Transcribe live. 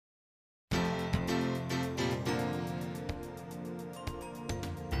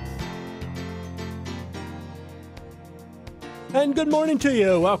And good morning to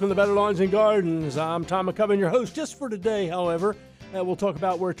you. Welcome to Better Lawns and Gardens. I'm Tom McCubbin, your host. Just for today, however, we'll talk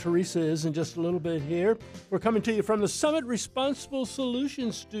about where Teresa is in just a little bit here. We're coming to you from the Summit Responsible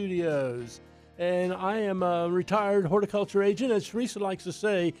Solutions Studios. And I am a retired horticulture agent. As Teresa likes to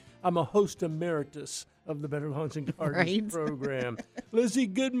say, I'm a host emeritus of the Better Lawns and Gardens program. Lizzie,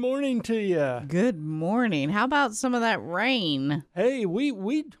 good morning to you. Good morning. How about some of that rain? Hey,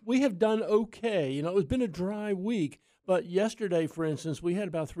 we have done okay. You know, it's been a dry week. But yesterday, for instance, we had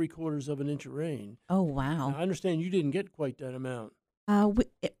about 3/4 of an inch of rain. Oh, wow. Now, I understand you didn't get quite that amount.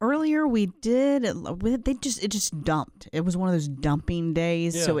 Earlier we did. It just dumped. It was one of those dumping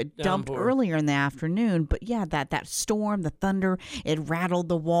days, Yeah, so it dumped downpour. earlier in the afternoon. But yeah, that storm, the thunder, it rattled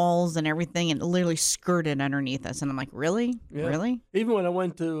the walls and everything, and it literally skirted underneath us. And I'm like, really, Yeah. really? Even when I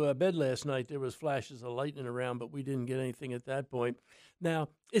went to bed last night, there was flashes of lightning around, but we didn't get anything at that point. Now,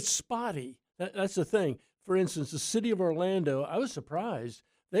 it's spotty. That's the thing. For instance, the city of Orlando, I was surprised.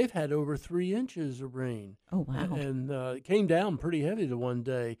 They've had over 3 inches of rain. Oh, wow. And it came down pretty heavy the one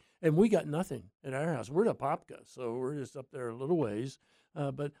day, and we got nothing at our house. We're in Apopka, so we're just up there a little ways.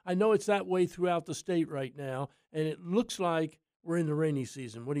 But I know it's that way throughout the state right now, and it looks like we're in the rainy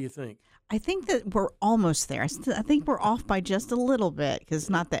season. What do you think? I think that we're almost there. I think we're off by just a little bit, because it's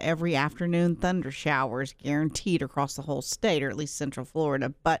not that every afternoon thunder shower is guaranteed across the whole state, or at least Central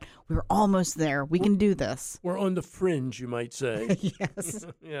Florida, but we're almost there. We can do this. We're on the fringe, you might say. Yes.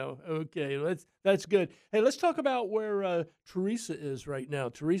 Okay, that's good. Hey, let's talk about where Teresa is right now.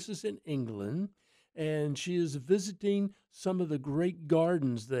 Teresa's in England, and she is visiting some of the great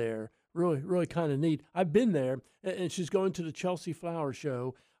gardens there. Really, really kind of neat. I've been there, and she's going to the Chelsea Flower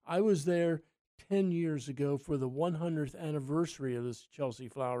Show. I was there 10 years ago for the 100th anniversary of this Chelsea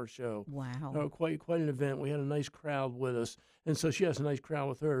Flower Show. Wow. Quite an event. We had a nice crowd with us, and so she has a nice crowd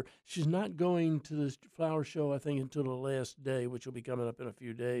with her. She's not going to the flower show, I think, until the last day, which will be coming up in a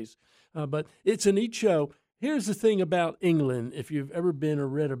few days. But it's a neat show. Here's the thing about England, if you've ever been or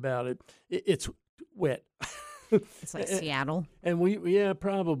read about it, it's wet. It's like Seattle. And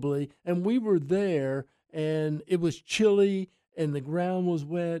probably. And we were there, and it was chilly, and the ground was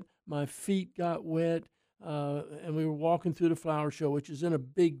wet. My feet got wet, and we were walking through the flower show, which is in a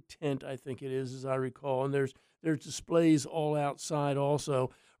big tent, I think it is, as I recall. And there's displays all outside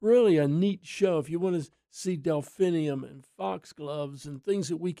also. Really a neat show. If you want to see delphinium and foxgloves and things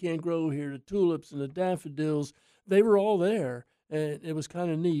that we can't grow here, the tulips and the daffodils, they were all there. And it was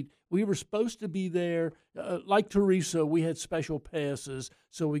kind of neat. We were supposed to be there, like Teresa, we had special passes,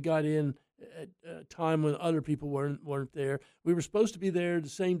 so we got in at a time when other people weren't there. We were supposed to be there the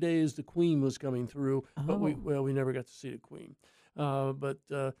same day as the Queen was coming through, but we never got to see the Queen. But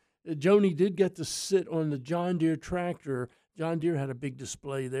Joni did get to sit on the John Deere tractor. John Deere had a big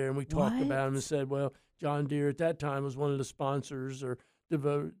display there, and we talked about him and said, well, John Deere at that time was one of the sponsors or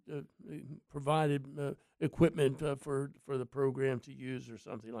provided equipment for the program to use or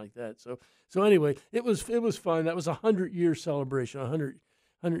something like that. So anyway, it was fun. That was a 100-year celebration.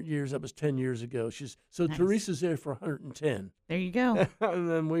 100 years. That was 10 years ago. Nice. Teresa's there for 110. There you go. And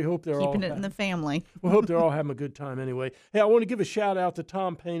then we hope they're keeping it in the family. We hope they're all having a good time anyway. Hey, I want to give a shout out to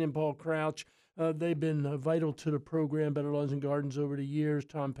Tom Payne and Paul Crouch. They've been vital to the program, Better Lawns and Gardens, over the years.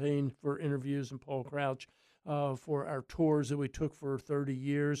 Tom Payne for interviews and Paul Crouch for our tours that we took for 30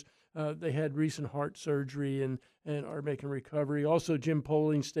 years. They had recent heart surgery and are making recovery. Also, Jim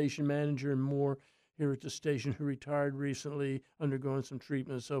Poling, station manager and more here at the station, who retired recently, undergoing some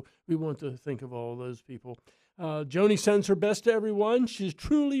treatment. So we want to think of all those people. Joni sends her best to everyone. She's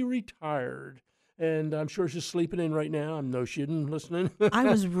truly retired. And I'm sure she's sleeping in right now. I know she isn't listening. I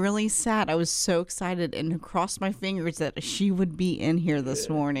was really sad. I was so excited and crossed my fingers that she would be in here this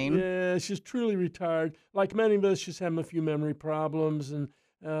morning. Yeah, she's truly retired. Like many of us, she's having a few memory problems, and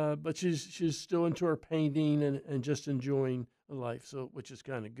but she's still into her painting and just enjoying life, so which is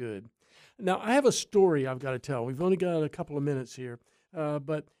kind of good. Now, I have a story I've got to tell. We've only got a couple of minutes here,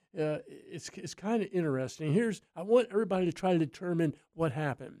 but it's kind of interesting. I want everybody to try to determine what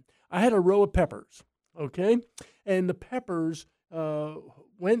happened. I had a row of peppers, okay? And the peppers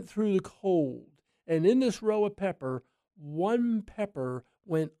went through the cold. And in this row of pepper, one pepper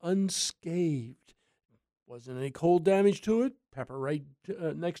went unscathed. Wasn't any cold damage to it. Pepper right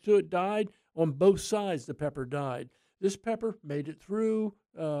next to it died. On both sides, the pepper died. This pepper made it through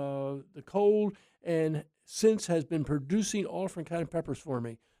the cold and since has been producing all different kind of peppers for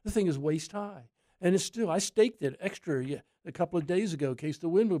me. The thing is waist high. And it's still, I staked it extra a couple of days ago in case the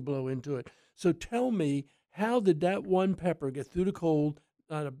wind would blow into it. So tell me, how did that one pepper get through the cold?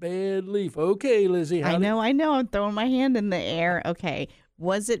 Not a bad leaf. Okay, Lizzie. I know. I'm throwing my hand in the air. Okay.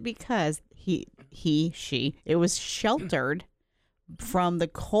 Was it because she, it was sheltered from the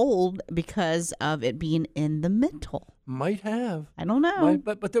cold because of it being in the middle. Might have. I don't know.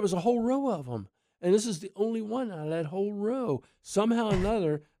 But there was a whole row of them. And this is the only one out of that whole row. Somehow or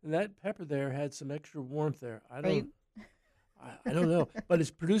another, that pepper there had some extra warmth there. Right. I don't know, but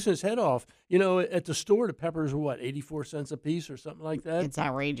it's producing its head off. You know, at the store, the peppers are what, 84 cents a piece or something like that? It's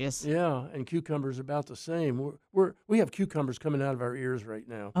outrageous. Yeah, and cucumbers are about the same. We have cucumbers coming out of our ears right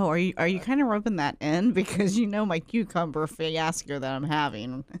now. Oh, are you kind of rubbing that in? Because you know my cucumber fiasco that I'm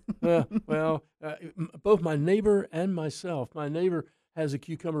having. Both my neighbor and myself. My neighbor has a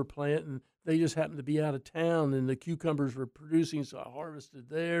cucumber plant, and they just happened to be out of town, and the cucumbers were producing, so I harvested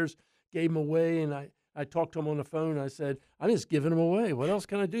theirs, gave them away, and I talked to him on the phone. I said, I'm just giving them away. What else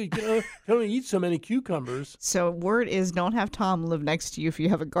can I do? You can only eat so many cucumbers. So word is, don't have Tom live next to you if you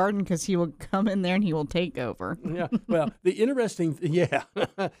have a garden, because he will come in there and he will take over. Yeah. Well, the interesting thing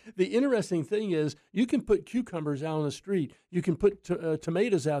is you can put cucumbers out on the street. You can put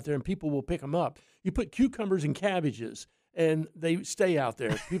tomatoes out there and people will pick them up. You put cucumbers and cabbages and they stay out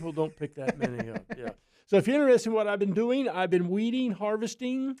there. People don't pick that many up. Yeah. So if you're interested in what I've been doing, I've been weeding,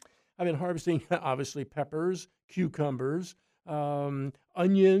 harvesting. I've been harvesting, obviously, peppers, cucumbers,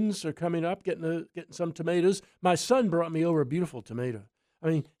 onions are coming up, getting some tomatoes. My son brought me over a beautiful tomato. I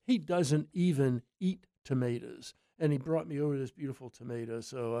mean, he doesn't even eat tomatoes, and he brought me over this beautiful tomato.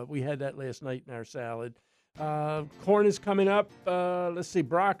 So we had that last night in our salad. Corn is coming up. Let's see,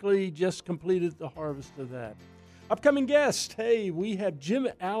 broccoli, just completed the harvest of that. Upcoming guest, hey, we have Jim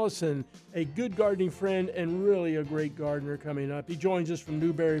Allison, a good gardening friend and really a great gardener coming up. He joins us from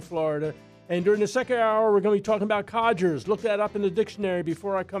Newberry, Florida. And during the second hour, we're going to be talking about codgers. Look that up in the dictionary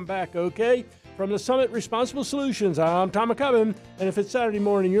before I come back, okay? From the Summit Responsible Solutions, I'm Tom McCubbin. And if it's Saturday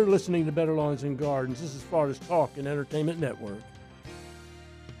morning, you're listening to Better Lawns and Gardens. This is Florida's Talk and Entertainment Network.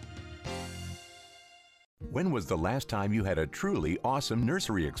 When was the last time you had a truly awesome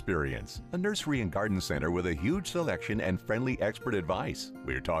nursery experience? A nursery and garden center with a huge selection and friendly expert advice.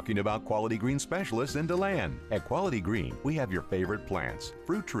 We're talking about Quality Green specialists in DeLand. At Quality Green, we have your favorite plants,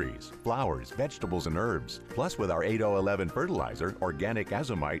 fruit trees, flowers, vegetables, and herbs. Plus, with our 8011 fertilizer, organic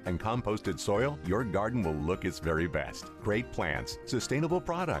azomite, and composted soil, your garden will look its very best. Great plants, sustainable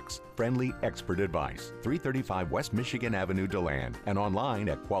products, friendly expert advice. 335 West Michigan Avenue, DeLand, and online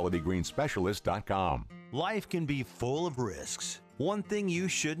at qualityggreenspecialist.com. Life can be full of risks. One thing you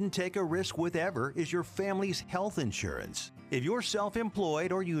shouldn't take a risk with ever is your family's health insurance. If you're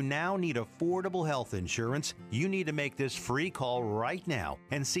self-employed or you now need affordable health insurance, you need to make this free call right now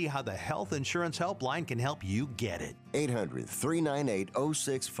and see how the Health Insurance Helpline can help you get it.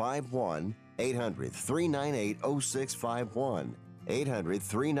 800-398-0651. 800-398-0651.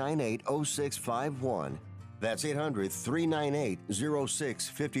 800-398-0651. That's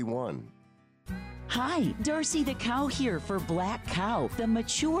 800-398-0651. Hi, Darcy the Cow here for Black Cow, the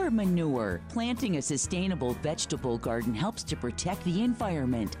mature manure. Planting a sustainable vegetable garden helps to protect the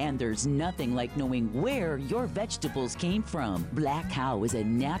environment, and there's nothing like knowing where your vegetables came from. Black Cow is a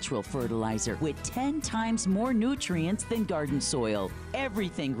natural fertilizer with 10 times more nutrients than garden soil.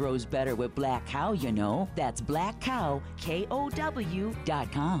 Everything grows better with Black Cow, you know. That's blackcow.com.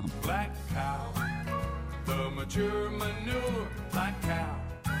 Black Cow, the mature manure, Black Cow.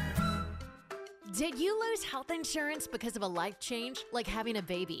 Did you lose health insurance because of a life change, like having a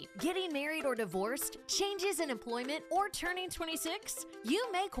baby, getting married or divorced, changes in employment, or turning 26? You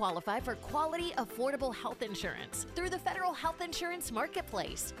may qualify for quality, affordable health insurance through the Federal Health Insurance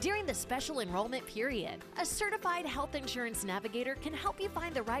Marketplace during the special enrollment period. A certified health insurance navigator can help you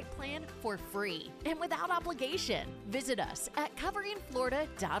find the right plan for free and without obligation. Visit us at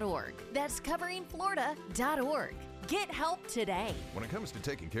coveringflorida.org. That's coveringflorida.org. Get help today. When it comes to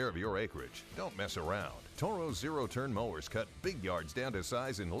taking care of your acreage, don't mess around. Toro zero-turn mowers cut big yards down to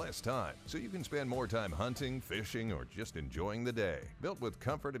size in less time, so you can spend more time hunting, fishing, or just enjoying the day. Built with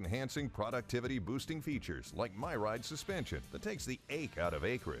comfort-enhancing, productivity-boosting features like MyRide suspension that takes the ache out of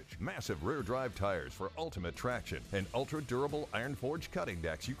acreage, massive rear-drive tires for ultimate traction, and ultra-durable iron-forged cutting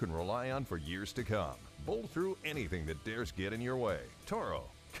decks you can rely on for years to come. Bowl through anything that dares get in your way. Toro.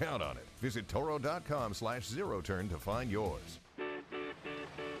 Count on it. Visit Toro.com/zero-turn to find yours.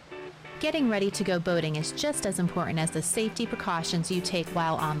 Getting ready to go boating is just as important as the safety precautions you take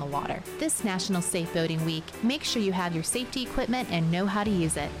while on the water. This National Safe Boating Week, make sure you have your safety equipment and know how to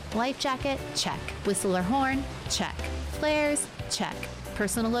use it. Life jacket? Check. Whistle or horn? Check. Flares? Check.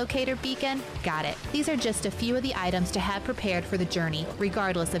 Personal locator beacon? Got it. These are just a few of the items to have prepared for the journey,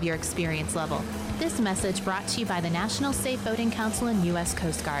 regardless of your experience level. This message brought to you by the National Safe Boating Council and U.S.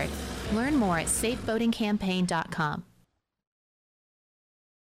 Coast Guard. Learn more at safeboatingcampaign.com.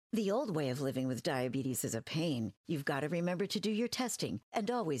 The old way of living with diabetes is a pain. You've got to remember to do your testing and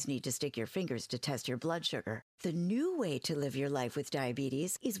always need to stick your fingers to test your blood sugar. The new way to live your life with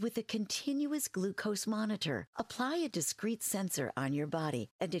diabetes is with a continuous glucose monitor. Apply a discrete sensor on your body,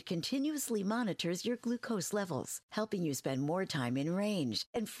 and it continuously monitors your glucose levels, helping you spend more time in range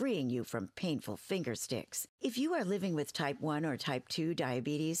and freeing you from painful finger sticks. If you are living with type 1 or type 2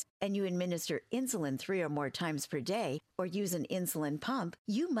 diabetes and you administer insulin 3 or more times per day or use an insulin pump,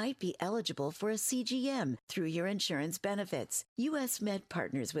 you might be eligible for a CGM through your insurance benefits. U.S. Med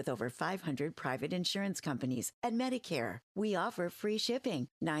partners with over 500 private insurance companies and Medicare. We offer free shipping,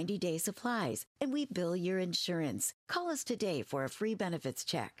 90-day supplies, and we bill your insurance. Call us today for a free benefits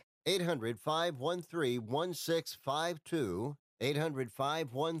check. 800-513-1652.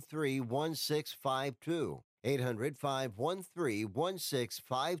 800-513-1652.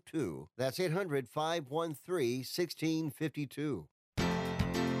 800-513-1652. That's 800-513-1652.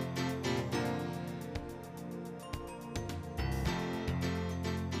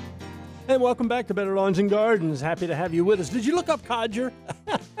 And welcome back to Better Lawns and Gardens. Happy to have you with us. Did you look up codger?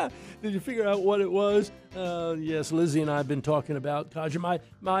 Did you figure out what it was? Yes, Lizzie and I have been talking about codger.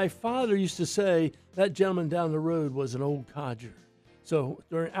 My father used to say that gentleman down the road was an old codger. So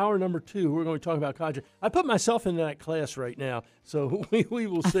during hour number 2, we're going to talk about codger. I put myself in that class right now, so we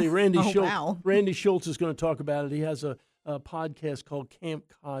will see. Randy Oh, Schultz. wow. Randy Schultz is going to talk about it. He has a podcast called Camp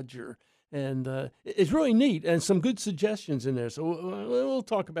Codger. And it's really neat and some good suggestions in there. So we'll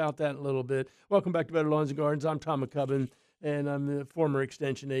talk about that in a little bit. Welcome back to Better Lawns and Gardens. I'm Tom McCubbin, and I'm the former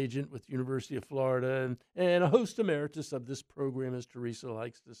extension agent with the University of Florida and a host emeritus of this program, as Teresa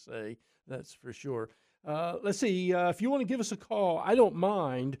likes to say. That's for sure. Let's see. If you want to give us a call, I don't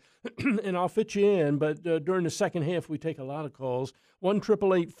mind, and I'll fit you in. But during the second half, we take a lot of calls.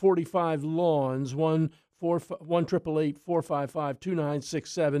 1-888-45-LAWNS,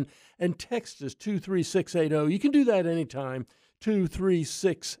 1-888-455-2967, and text us 23680. You can do that anytime,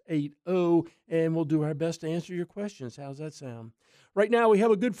 23680, and we'll do our best to answer your questions. How's that sound? Right now, we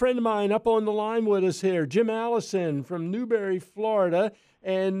have a good friend of mine up on the line with us here, Jim Allison from Newberry, Florida.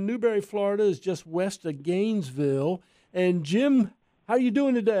 And Newberry, Florida is just west of Gainesville. And Jim, how are you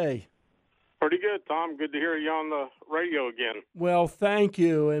doing today? Pretty good, Tom. Good to hear you on the radio again. Well, thank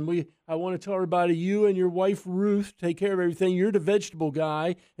you. And I want to tell everybody, you and your wife, Ruth, take care of everything. You're the vegetable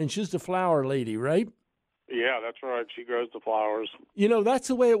guy, and she's the flower lady, right? Yeah, that's right. She grows the flowers. You know, that's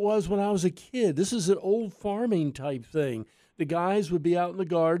the way it was when I was a kid. This is an old farming type thing. The guys would be out in the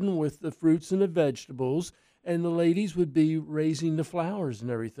garden with the fruits and the vegetables, and the ladies would be raising the flowers and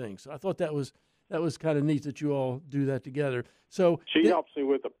everything. So I thought that was kind of neat that you all do that together. So she helps me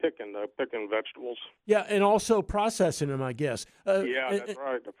with the picking vegetables. Yeah, and also processing them, I guess. Yeah, that's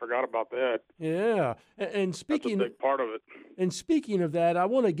right. I forgot about that. Yeah, and speaking, that's a big part of it. And speaking of that, I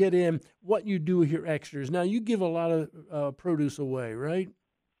want to get in what you do with your extras. Now, you give a lot of produce away, right?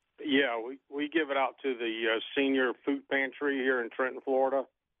 Yeah, we give it out to the senior food pantry here in Trenton, Florida.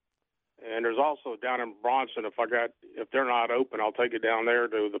 And there's also down in Bronson, if they're not open, I'll take it down there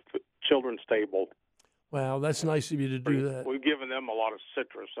to the children's table. Wow, that's nice of you to do that. We've given them a lot of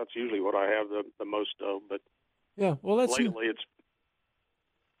citrus. That's usually what I have the most of. But yeah, well, that's lately it's.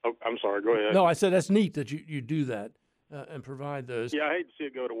 Oh, I'm sorry. Go ahead. No, I said that's neat that you do that and provide those. Yeah, I hate to see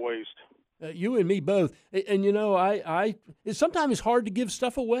it go to waste. You and me both. And you know, sometimes it's hard to give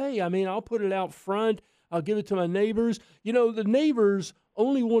stuff away. I mean, I'll put it out front. I'll give it to my neighbors. You know, the neighbors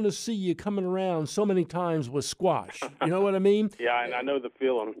only want to see you coming around so many times with squash. You know what I mean? Yeah, and I know the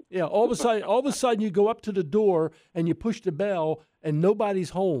feeling. Yeah, all of a sudden you go up to the door and you push the bell and nobody's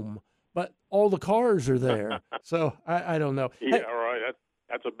home, but all the cars are there. So I don't know. Yeah, right.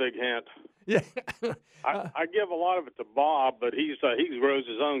 That's a big hint. Yeah. I give a lot of it to Bob, but he grows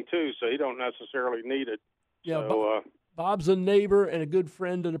his own too, so he don't necessarily need it. Yeah, so, Bob's a neighbor and a good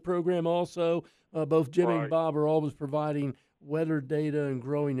friend of the program also. Both Jim right. and Bob are always providing weather data and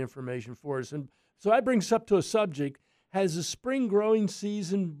growing information for us. And so that brings us up to a subject. Has the spring growing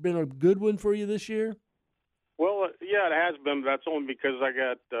season been a good one for you this year? Well, yeah, it has been, but that's only because I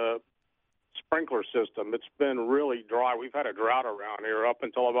got sprinkler system. It's been really dry. We've had a drought around here up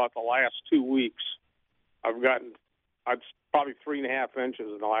until about the last 2 weeks. I'd probably 3.5 inches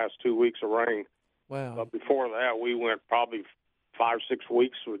in the last 2 weeks of rain. Wow. But before that, we went probably 5-6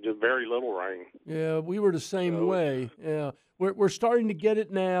 weeks with just very little rain. Yeah, we were the same way. Yeah, we're starting to get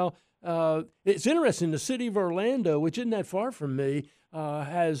it now. It's interesting. The city of Orlando, which isn't that far from me,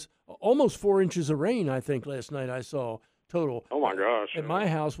 has almost 4 inches of rain, I think, last night I saw total. Oh, my gosh. At my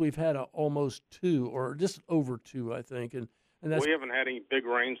house, we've had almost 2 or just over 2, I think. And And that's we haven't had any big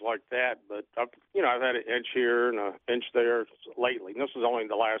rains like that, but I've had an inch here and an inch there lately. And this is only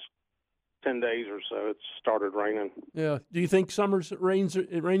the last 10 days or so it's started raining. yeah. Do you think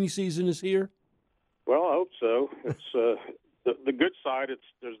rainy season is here? Well, I hope so. It's the good side.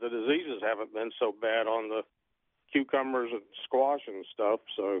 There's the diseases haven't been so bad on the cucumbers and squash and stuff,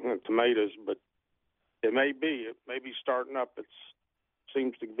 and tomatoes, but it may be starting up. It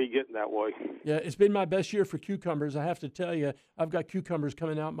seems to be getting that way. Yeah, it's been my best year for cucumbers. I have to tell you, I've got cucumbers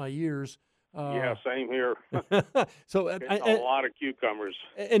coming out my ears. Yeah, same here. So a lot of cucumbers,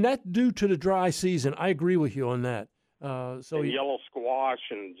 and that's due to the dry season. I agree with you on that. And yellow squash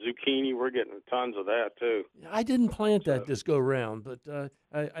and zucchini, we're getting tons of that too. I didn't plant that this go round, but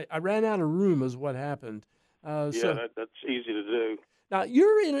I ran out of room is what happened. That's easy to do. Now,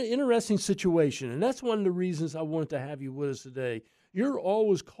 you're in an interesting situation, and that's one of the reasons I wanted to have you with us today. You're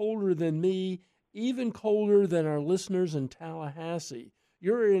always colder than me, even colder than our listeners in Tallahassee.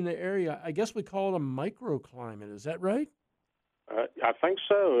 You're in the area, I guess we call it a microclimate. Is that right? I think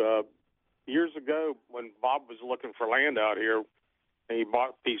so. Years ago, when Bob was looking for land out here, and he bought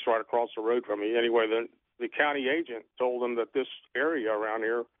a piece right across the road from me. Anyway, the county agent told him that this area around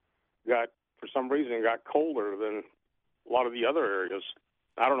here for some reason, got colder than a lot of the other areas.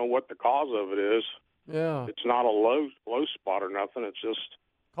 I don't know what the cause of it is. Yeah. It's not a low spot or nothing. It's just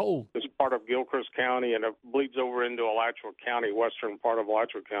cold. It's part of Gilchrist County, and it bleeds over into Alachua County, western part of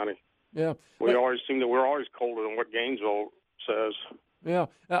Alachua County. Yeah. We're always colder than what Gainesville says. Yeah.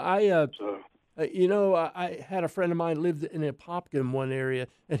 I had a friend of mine lived in Apopka, one area,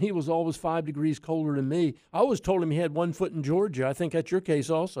 and he was always 5 degrees colder than me. I always told him he had 1 foot in Georgia. I think that's your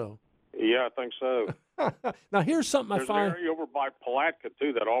case also. Yeah, I think so. Now, here's something There's I find. There's an area over by Palatka,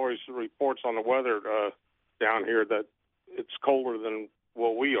 too, that always reports on the weather down here that it's colder than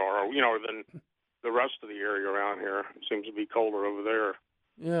we are, than the rest of the area around here. It seems to be colder over there.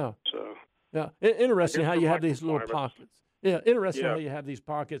 Yeah. So. Yeah. Interesting how you have these little pockets. Yeah, interesting how you have these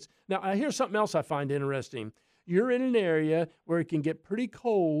pockets. Now, here's something else I find interesting. You're in an area where it can get pretty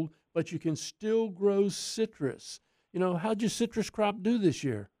cold, but you can still grow citrus. How'd your citrus crop do this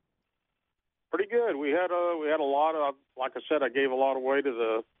year? Pretty good. We had a lot of, like I said, I gave a lot away to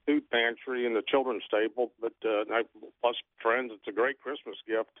the food pantry and the children's table, but plus friends, it's a great Christmas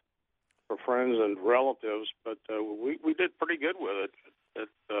gift for friends and relatives. But we did pretty good with it.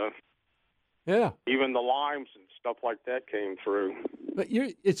 Yeah. Even the limes and stuff like that came through. But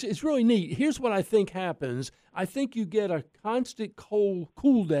it's really neat. Here's what I think happens. I think you get a constant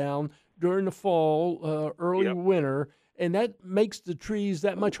cool down during the fall, early winter, and that makes the trees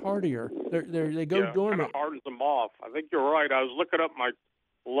that much hardier. They go dormant. Kind of hardens them off. I think you're right. I was looking up my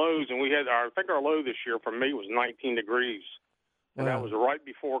lows, and I think our low this year for me was 19 degrees, and that was right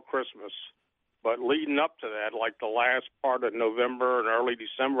before Christmas. But leading up to that, like the last part of November and early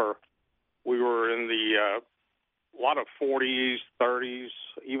December, we were in a lot of 40s, 30s,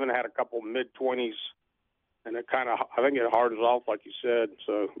 even had a couple mid-20s, and I think it hardens off, like you said.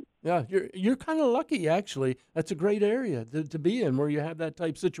 So yeah, you're kind of lucky, actually. That's a great area to be in, where you have that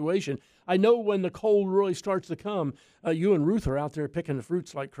type situation. I know when the cold really starts to come, you and Ruth are out there picking the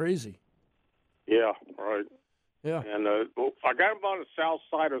fruits like crazy. Yeah, right. Yeah, and I got them on the south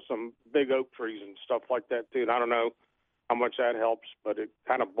side of some big oak trees and stuff like that too. And I don't know how much that helps, but it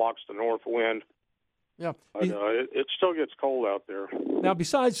kind of blocks the north wind. Yeah, but, it still gets cold out there. Now,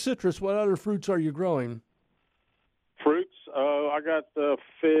 besides citrus, what other fruits are you growing? Fruits, I got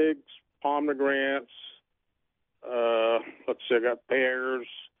figs, pomegranates. Let's see, I got pears,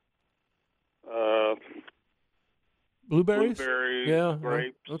 blueberries,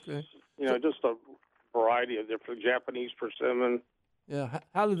 grapes. Okay, just a variety of different Japanese persimmon. Yeah,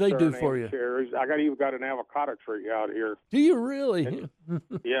 how do they do for you? Cherries. I even got an avocado tree out here. Do you really?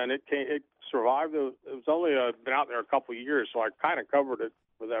 Yeah, and it survived. It was only been out there a couple of years, so I kind of covered it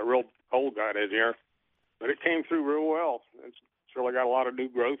with that real cold got in here. But it came through real well. It's really got a lot of new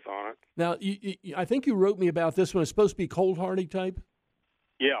growth on it. Now, I think you wrote me about this one. It's supposed to be cold hardy type?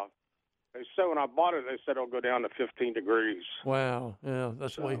 Yeah. So when I bought it, they said it'll go down to 15 degrees. Wow. Yeah,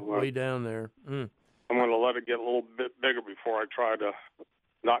 that's way down there. Mm. I'm going to let it get a little bit bigger before I try to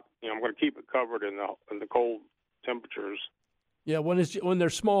not, I'm going to keep it covered in the cold temperatures. Yeah, when they're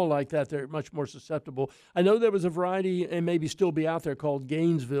small like that, they're much more susceptible. I know there was a variety, and maybe still be out there, called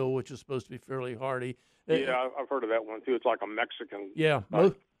Gainesville, which is supposed to be fairly hardy. Yeah, I've heard of that one, too. It's like a Mexican. Yeah,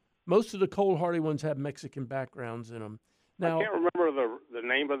 most of the cold hardy ones have Mexican backgrounds in them. Now, I can't remember the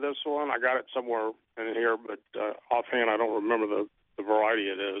name of this one. I got it somewhere in here, but offhand, I don't remember the variety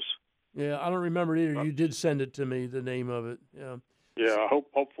it is. Yeah, I don't remember it either. You did send it to me, the name of it. Yeah. Yeah,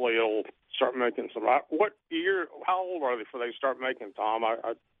 hopefully it'll start making some. What year? How old are they before they start making, Tom?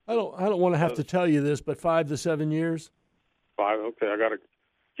 I don't want to have to tell you this, but 5 to 7 years. 5. Okay, I got to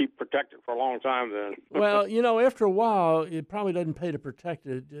keep protected for a long time then. Well, after a while, it probably doesn't pay to protect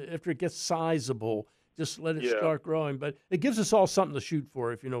it. After it gets sizable, just let it start growing. But it gives us all something to shoot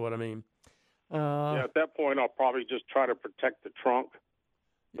for, if you know what I mean. At that point, I'll probably just try to protect the trunk,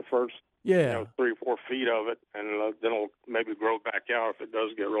 the first 3 or 4 feet of it, and then it'll maybe grow back out if it does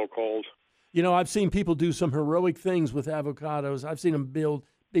get real cold. I've seen people do some heroic things with avocados. I've seen them build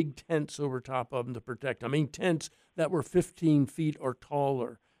big tents over top of them to protect. I mean, tents that were 15 feet or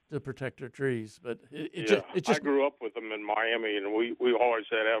taller to protect their trees. But it just I grew up with them in Miami, and we always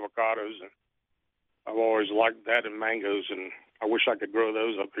had avocados, and I've always liked that and mangoes, and I wish I could grow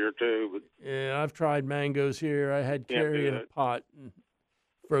those up here too. But yeah, I've tried mangoes here. I had carry in a pot and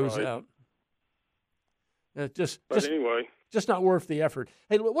froze out. Anyway, just not worth the effort.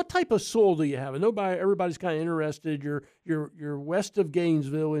 Hey, what type of soil do you have? I know everybody's kind of interested. You're west of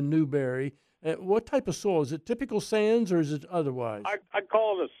Gainesville in Newberry. What type of soil? Is it typical sands or is it otherwise? I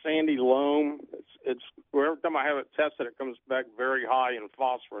call it a sandy loam. It's every time I have it tested, it comes back very high in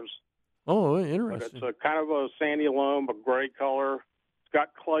phosphorus. Oh, interesting. But it's a kind of a sandy loam, a gray color. It's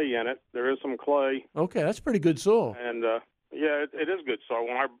got clay in it. There is some clay. Okay, that's pretty good soil. And it is good soil.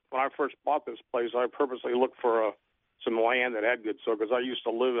 When I first bought this place, I purposely looked for some land that had good soil because I used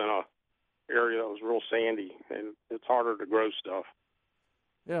to live in a area that was real sandy, and it's harder to grow stuff.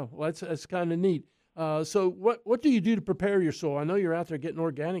 Yeah, well, that's kind of neat. So what do you do to prepare your soil? I know you're out there getting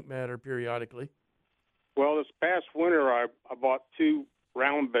organic matter periodically. Well, this past winter, I bought 2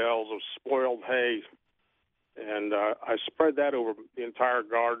 round bales of spoiled hay, and I spread that over the entire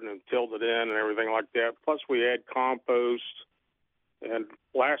garden and tilled it in and everything like that. Plus, we had compost, and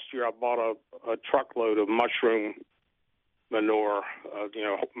last year I bought a truckload of mushroom manure,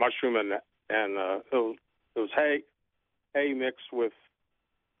 mushroom and it was hay mixed with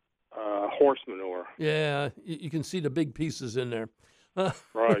horse manure. Yeah, you can see the big pieces in there.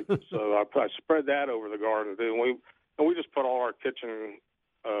 Right. So I spread that over the garden too, and we just put all our kitchen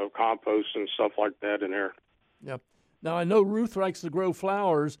compost and stuff like that in there. Yep. Now I know Ruth likes to grow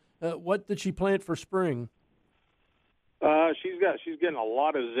flowers. What did she plant for spring? She's getting a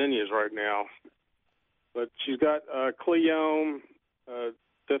lot of zinnias right now, but she's got Cleome,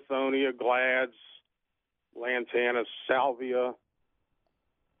 Tithonia, Glads, Lantana, Salvia,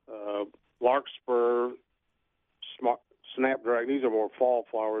 Larkspur, Snapdragon. These are more fall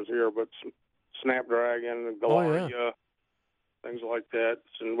flowers here, but Snapdragon, Galaria, things like that.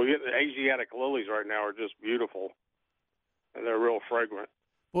 And we get the Asiatic lilies right now are just beautiful, and they're real fragrant.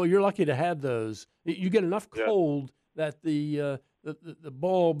 Well, you're lucky to have those. You get enough cold that the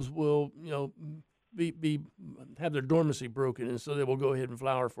bulbs will have their dormancy broken, and so they will go ahead and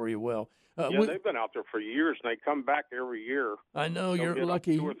flower for you well. They've been out there for years, and they come back every year. I know. They'll You're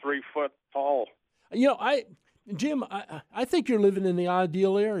lucky. 2 or 3 foot tall. Jim, I think you're living in the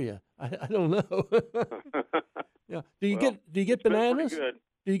ideal area. I don't know. Yeah. Do you get bananas? Good.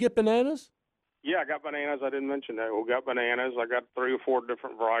 Do you get bananas? Yeah, I got bananas. I didn't mention that. We got bananas. I got 3 or 4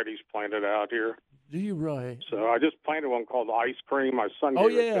 different varieties planted out here. Do you really? So I just planted one called Ice Cream. My son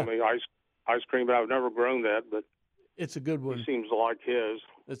gave it to me, ice cream, but I've never grown that. But it's a good one. He seems to like his.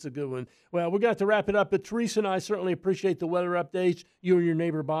 That's a good one. Well, we're going to wrap it up. But Teresa and I certainly appreciate the weather updates you and your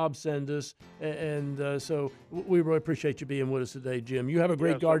neighbor Bob send us. And so we really appreciate you being with us today, Jim. You have a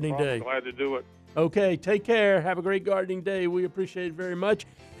great gardening day. Glad to do it. Okay, take care. Have a great gardening day. We appreciate it very much.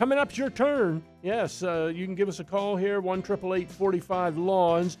 Coming up, it's your turn. Yes, you can give us a call here,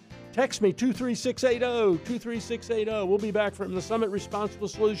 1-888-45-LAWNS. Text me, 23680, 23680. We'll be back from the Summit Responsible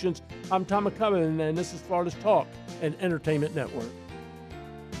Solutions. I'm Tom McCubbin, and this is Florida's Talk and Entertainment Network.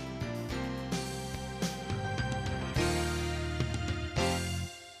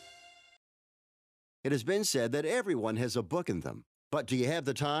 It has been said that everyone has a book in them. But do you have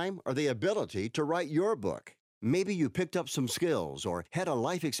the time or the ability to write your book? Maybe you picked up some skills or had a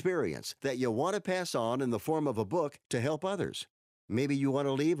life experience that you want to pass on in the form of a book to help others. Maybe you want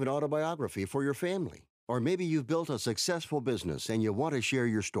to leave an autobiography for your family. Or maybe you've built a successful business and you want to share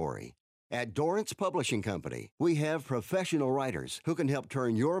your story. At Dorrance Publishing Company, we have professional writers who can help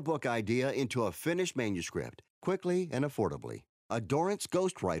turn your book idea into a finished manuscript quickly and affordably. A Dorrance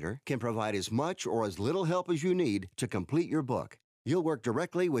ghostwriter can provide as much or as little help as you need to complete your book. You'll work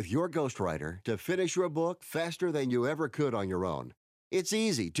directly with your ghostwriter to finish your book faster than you ever could on your own. It's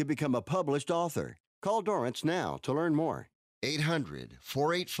easy to become a published author. Call Dorrance now to learn more.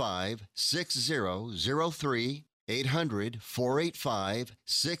 800-485-6003.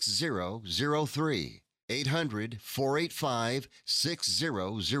 800-485-6003.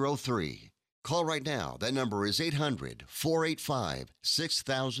 800-485-6003. Call right now. That number is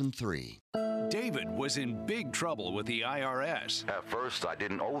 800-485-6003. David was in big trouble with the IRS. At first, I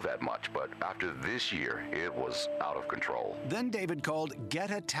didn't owe that much, but after this year, it was out of control. Then David called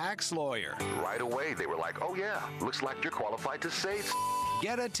Get a Tax Lawyer. Right away, they were like, oh yeah, looks like you're qualified to save.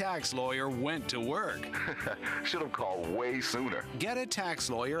 Get a Tax Lawyer went to work. Should have called way sooner. Get a Tax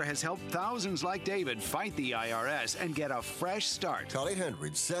Lawyer has helped thousands like David fight the IRS and get a fresh start. Call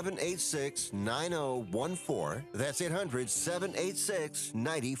 800-786-9014. That's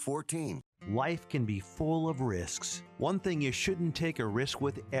 800-786-9014. Life can be full of risks. One thing you shouldn't take a risk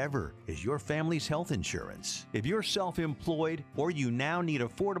with ever is your family's health insurance. If you're self-employed or you now need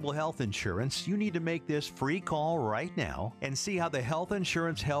affordable health insurance, you need to make this free call right now and see how the Health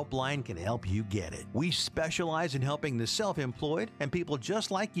Insurance Helpline can help you get it. We specialize in helping the self-employed and people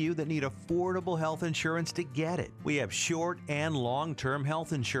just like you that need affordable health insurance to get it. We have short and long-term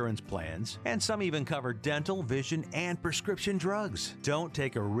health insurance plans, and some even cover dental, vision, and prescription drugs. Don't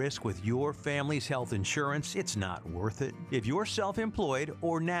take a risk with your family's health insurance. It's not worth it. If you're self-employed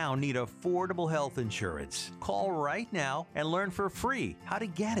or now need affordable health insurance, call right now and learn for free how to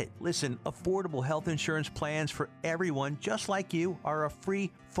get it. Listen, affordable health insurance plans for everyone just like you are a free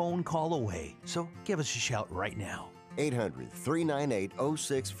phone call away. So give us a shout right now.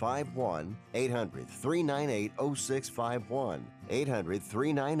 800-398-0651. 800-398-0651.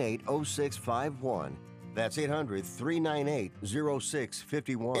 800-398-0651. That's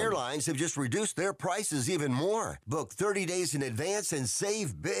 800-398-0651. Airlines have just reduced their prices even more. Book 30 days in advance and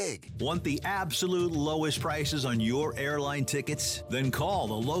save big. Want the absolute lowest prices on your airline tickets? Then call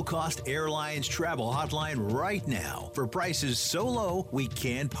the Low Cost Airlines Travel Hotline right now for prices so low we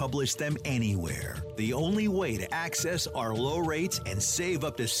can't publish them anywhere. The only way to access our low rates and save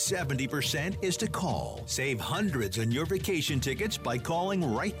up to 70% is to call. Save hundreds on your vacation tickets by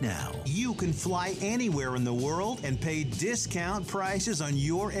calling right now. You can fly anywhere in the world and pay discount prices on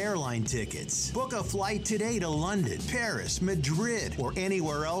your airline tickets. Book a flight today to London, Paris, Madrid, or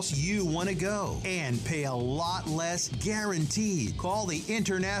anywhere else you want to go and pay a lot less guaranteed. Call the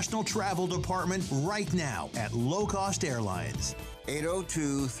International Travel Department right now at Low Cost Airlines.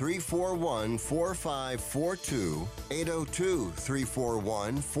 802-341-4542.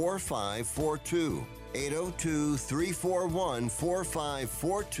 802-341-4542.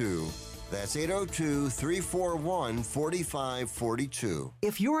 802-341-4542. That's 802-341-4542.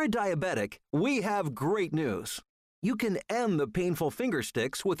 If you're a diabetic, we have great news. You can end the painful finger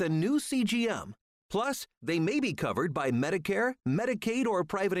sticks with a new CGM. Plus, they may be covered by Medicare, Medicaid, or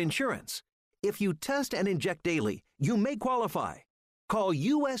private insurance. If you test and inject daily, you may qualify. Call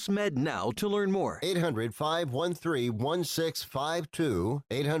US Med now to learn more. 800-513-1652.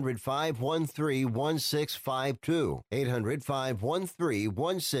 800-513-1652.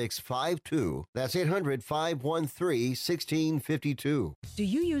 800-513-1652. That's 800-513-1652. Do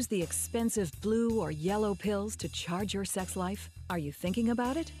you use the expensive blue or yellow pills to charge your sex life? Are you thinking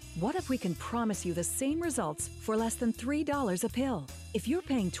about it? What if we can promise you the same results for less than $3 a pill? If you're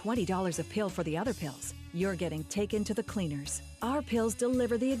paying $20 a pill for the other pills, you're getting taken to the cleaners. Our pills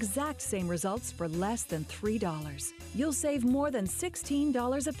deliver the exact same results for less than $3. You'll save more than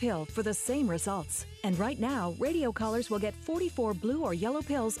 $16 a pill for the same results. And right now, radio callers will get 44 blue or yellow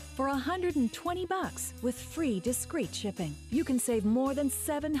pills for $120 with free discreet shipping. You can save more than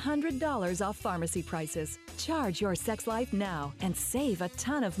 $700 off pharmacy prices. Charge your sex life now and save a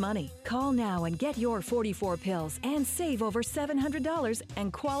ton of money. Call now and get your 44 pills and save over $700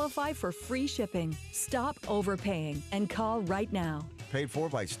 and qualify for free shipping. Stop overpaying and call right now. Paid for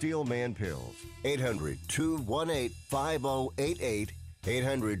by Steelman Pills. 800-218-5088.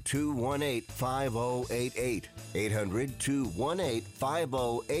 800-218-5088.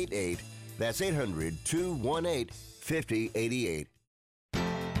 800-218-5088. That's 800-218-5088.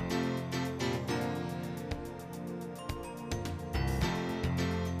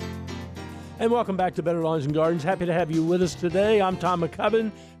 And welcome back to Better Lawns and Gardens. Happy to have you with us today. I'm Tom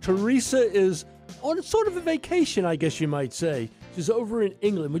McCubbin. Teresa is on sort of a vacation, I guess you might say. She's over in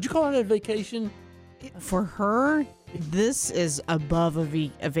England. Would you call it a vacation? For her, this is above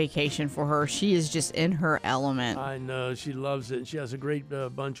a vacation for her. She is just in her element. I know. She loves it. And she has a great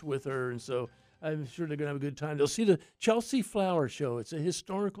bunch with her. And so I'm sure they're going to have a good time. They'll see the Chelsea Flower Show. It's a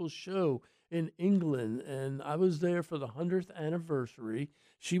historical show in England. And I was there for the 100th anniversary.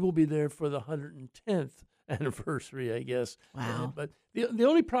 She will be there for the 110th anniversary, I guess. Wow. But The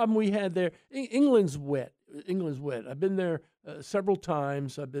only problem we had there, England's wet. England's wet. I've been there several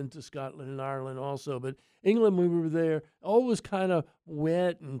times. I've been to Scotland and Ireland also, but England, when we were there, always kind of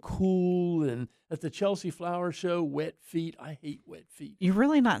wet and cool. And at the Chelsea Flower Show, wet feet. I hate wet feet. You're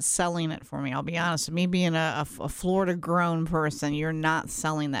really not selling it for me, I'll be honest. Me being a Florida grown person, you're not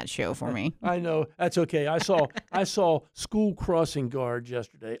selling that show for me. I know. That's okay. I saw school crossing guards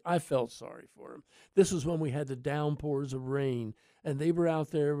yesterday. I felt sorry for them. This was when we had the downpours of rain, and they were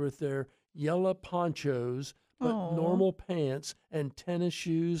out there with their yellow ponchos, but normal pants and tennis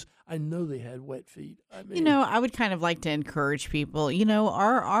shoes. I know they had wet feet. I mean, I would kind of like to encourage people.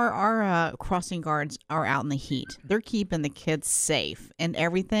 Our crossing guards are out in the heat. They're keeping the kids safe and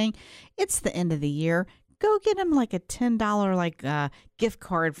everything. It's the end of the year. Go get them like a $10 gift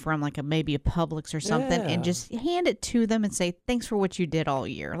card from maybe a Publix or something, and just hand it to them and say thanks for what you did all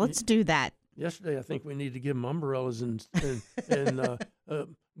year. Let's do that. Yesterday, I think we need to give them umbrellas and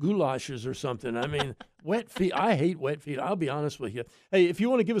goulashes or something. I mean, wet feet. I hate wet feet. I'll be honest with you. Hey, if you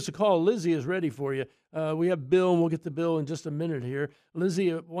want to give us a call, Lizzie is ready for you. We have Bill, and we'll get the bill in just a minute here.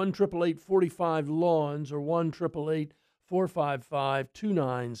 Lizzie at 1-888-45-LAWNS or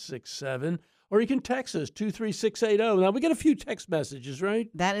 1-888-455-2967. Or you can text us, 23680. Now, we got a few text messages, right?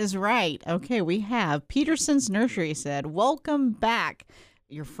 That is right. Okay, we have Peterson's Nursery said, welcome back.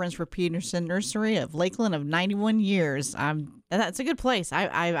 Your friends for Peterson Nursery of Lakeland of 91 years. That's a good place.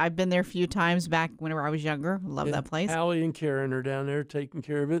 I've been there a few times back whenever I was younger. Love that place. Allie and Karen are down there taking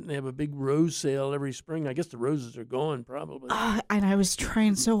care of it, and they have a big rose sale every spring. I guess the roses are gone probably. And I was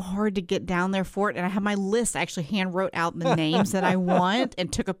trying so hard to get down there for it, and I have my list. I actually hand wrote out the names that I want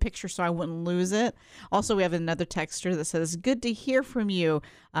and took a picture so I wouldn't lose it. Also, we have another texter that says, good to hear from you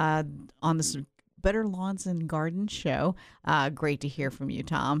on this Better Lawns and Garden show. Great to hear from you,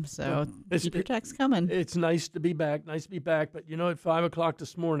 Tom. So keep your text coming. It's nice to be back. Nice to be back. But at 5 o'clock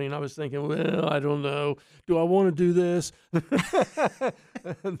this morning, I was thinking, well, I don't know. Do I want to do this?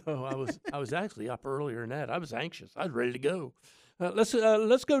 No, I was actually up earlier than that. I was anxious. I was ready to go. Let's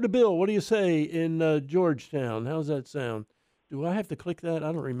go to Bill. What do you say in Georgetown? How's that sound? Do I have to click that?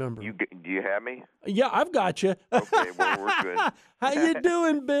 I don't remember. Do you have me? Yeah, I've got you. Okay, well, we're good. How you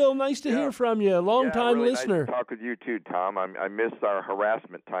doing, Bill? Nice to hear from you. Long-time really listener. Nice to talk with you, too, Tom. I missed our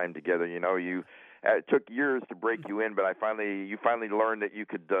harassment time together. It took years to break you in, but you finally learned that you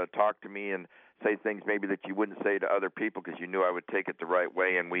could talk to me and say things maybe that you wouldn't say to other people because you knew I would take it the right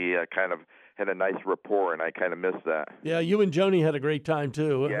way, and we kind of had a nice rapport, and I kind of missed that. Yeah, you and Joni had a great time,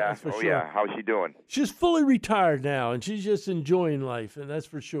 too. Yeah, that's for sure. Yeah. How's she doing? She's fully retired now, and she's just enjoying life, and that's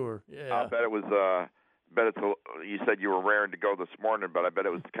for sure. Yeah. I bet it was. You said you were raring to go this morning, but I bet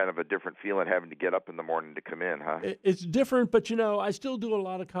it was kind of a different feeling having to get up in the morning to come in, huh? It's different, but I still do a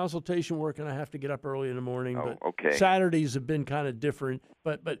lot of consultation work, and I have to get up early in the morning. Oh, but okay. Saturdays have been kind of different,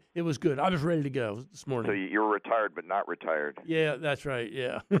 but it was good. I was ready to go this morning. So you're retired, but not retired. Yeah, that's right.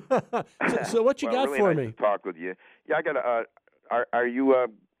 Yeah. so what you got really for nice me? To talk with you. Yeah, I got to. Are you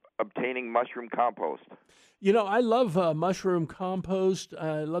obtaining mushroom compost? I love mushroom compost.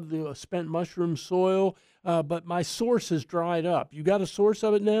 I love the spent mushroom soil, but my source has dried up. You got a source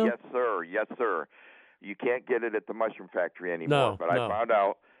of it now? Yes, sir. Yes, sir. You can't get it at the mushroom factory anymore. But I found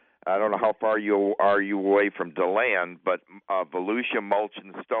out. I don't know how far you are away from DeLand, but Volusia Mulch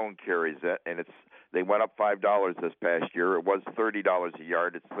and Stone carries it, and they went up $5 this past year. It was $30 a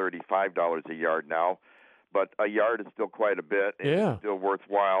yard. It's $35 a yard now. But a yard is still quite a bit, and it's still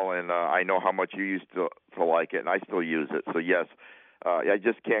worthwhile, and I know how much you used to like it, and I still use it. So, yes, I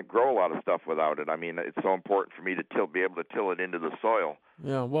just can't grow a lot of stuff without it. I mean, it's so important for me to be able to till it into the soil.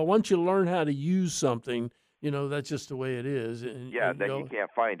 Yeah, well, once you learn how to use something, that's just the way it is. And then you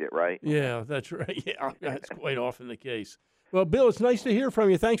can't find it, right? Yeah, that's right. Yeah, that's quite often the case. Well, Bill, it's nice to hear from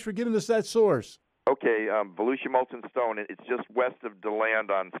you. Thanks for giving us that source. Okay, Volusia Mulch and Stone. It's just west of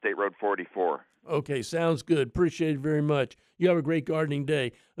DeLand on State Road 44. Okay, sounds good. Appreciate it very much. You have a great gardening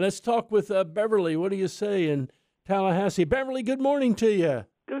day. Let's talk with Beverly. What do you say in Tallahassee? Beverly, good morning to you.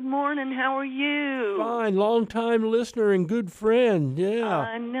 Good morning. How are you? Fine. Long-time listener and good friend. Yeah.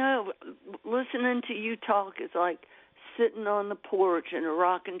 I know. Listening to you talk is like sitting on the porch in a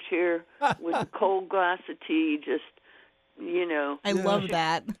rocking chair with a cold glass of tea, just I love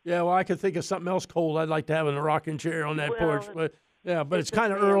that. Yeah, well, I could think of something else cold I'd like to have in a rocking chair on that porch, but it's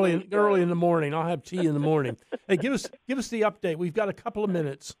kind of early in the morning. I'll have tea in the morning. Hey, give us the update. We've got a couple of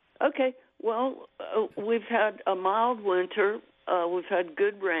minutes. Okay. Well, we've had a mild winter. We've had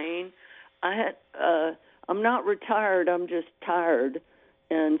good rain. I'm not retired. I'm just tired,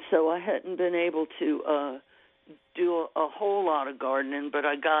 and so I hadn't been able to do a whole lot of gardening. But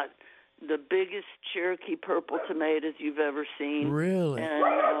I got the biggest Cherokee purple tomatoes you've ever seen. Really?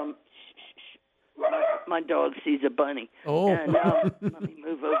 And my dog sees a bunny. Oh. And let me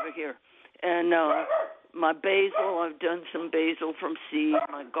move over here. And my basil, I've done some basil from seed,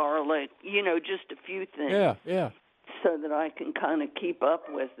 my garlic, just a few things. Yeah. So that I can kind of keep up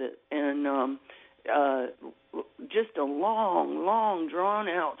with it. And just a long,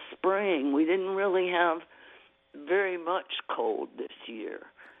 drawn-out spring. We didn't really have very much cold this year.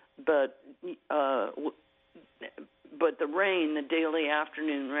 But the rain, the daily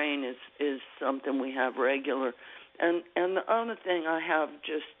afternoon rain, is something we have regular. And the other thing I have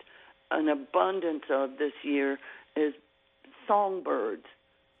just an abundance of this year is songbirds.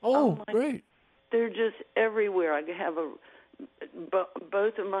 Oh, great! They're just everywhere. I have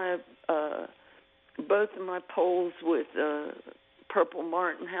both of my poles with purple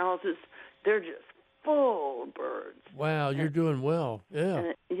martin houses. They're just full of birds. Wow, you're doing well.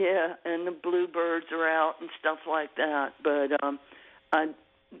 Yeah. And the bluebirds are out and stuff like that. But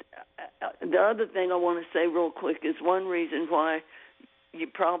the other thing I want to say real quick is one reason why you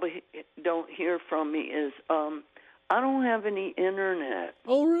probably don't hear from me is I don't have any internet.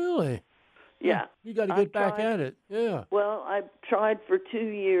 Oh, really? Yeah. You got to get back at it. Yeah. Well, I tried for 2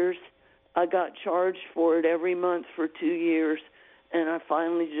 years. I got charged for it every month for 2 years, and I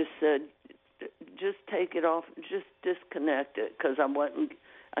finally just said, just take it off, just disconnect it, because I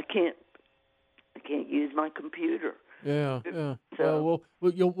can't use my computer. Yeah. So,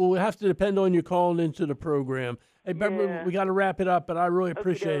 we'll have to depend on you calling into the program. Hey, Beverly, we got to wrap it up, but I really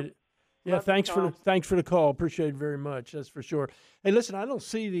appreciate it. Yeah, thanks for the call. Appreciate it very much. That's for sure. Hey, listen, I don't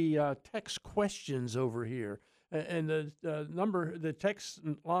see the text questions over here. And the text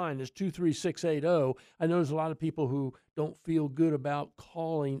line is 23680. I know there's a lot of people who don't feel good about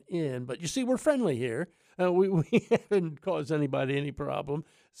calling in, but you see, we're friendly here. We haven't caused anybody any problem,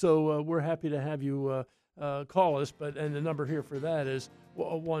 so we're happy to have you call us. And the number here for that is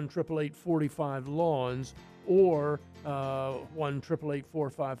 1-888-45-LAWNS or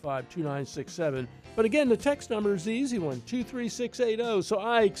 1-888-455-2967. But again, the text number is the easy one, 23680. So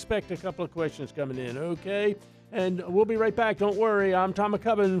I expect a couple of questions coming in, okay? And we'll be right back. Don't worry. I'm Tom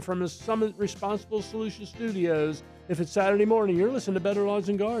McCubbin from the Summit Responsible Solutions Studios. If it's Saturday morning, you're listening to Better Lawns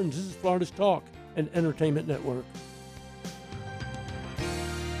and Gardens. This is Florida's Talk and Entertainment Network.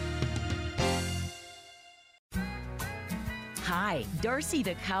 Hi, Darcy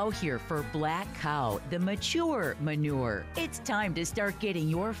the Cow here for Black Cow, the mature manure. It's time to start getting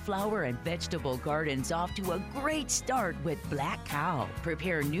your flower and vegetable gardens off to a great start with Black Cow.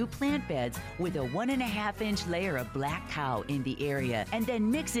 Prepare new plant beds with a 1.5-inch layer of Black Cow in the area and then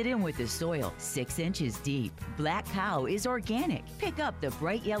mix it in with the soil 6 inches deep. Black Cow is organic. Pick up the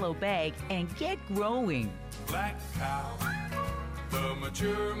bright yellow bag and get growing. Black Cow, the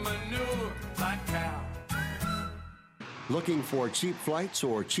mature manure, Black Cow. Looking for cheap flights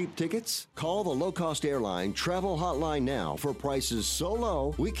or cheap tickets? Call the low-cost airline travel hotline now for prices so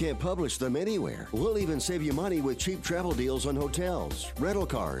low we can't publish them anywhere. We'll even save you money with cheap travel deals on hotels, rental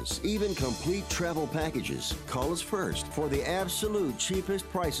cars, even complete travel packages. Call us first for the absolute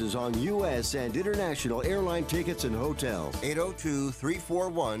cheapest prices on U.S. and international airline tickets and hotels.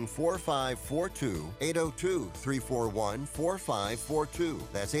 802-341-4542. 802-341-4542.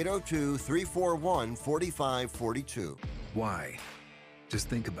 That's 802-341-4542. Why? Just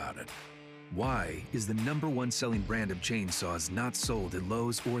think about it. Why is the #1 selling brand of chainsaws not sold at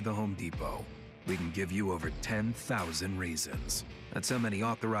Lowe's or the Home Depot? We can give you over 10,000 reasons. That's how many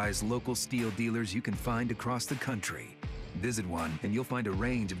authorized local steel dealers you can find across the country. Visit one and you'll find a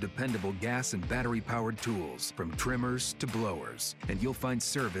range of dependable gas and battery-powered tools, from trimmers to blowers. And you'll find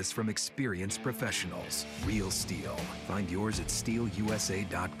service from experienced professionals. Real steel. Find yours at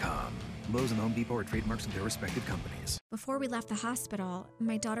steelusa.com. Lowe's and Home Depot are trademarks of their respective companies. Before we left the hospital,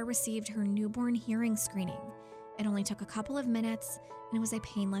 my daughter received her newborn hearing screening. It only took a couple of minutes, and it was a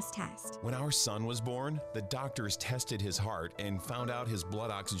painless test. When our son was born, the doctors tested his heart and found out his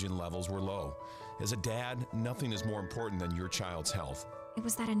blood oxygen levels were low. As a dad, nothing is more important than your child's health. It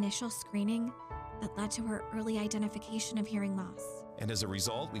was that initial screening that led to her early identification of hearing loss. And as a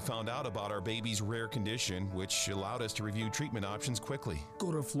result, we found out about our baby's rare condition, which allowed us to review treatment options quickly.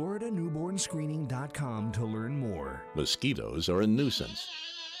 Go to FloridaNewbornScreening.com to learn more. Mosquitoes are a nuisance.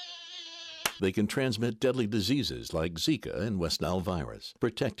 They can transmit deadly diseases like Zika and West Nile virus.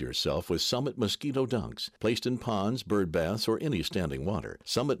 Protect yourself with Summit mosquito dunks. Placed in ponds, bird baths, or any standing water,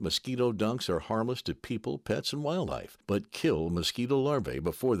 Summit mosquito dunks are harmless to people, pets, and wildlife, but kill mosquito larvae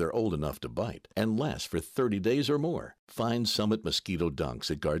before they're old enough to bite and last for 30 days or more. Find Summit mosquito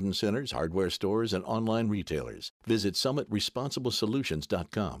dunks at garden centers, hardware stores, and online retailers. Visit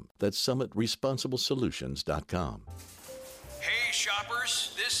SummitResponsibleSolutions.com. That's SummitResponsibleSolutions.com. Hey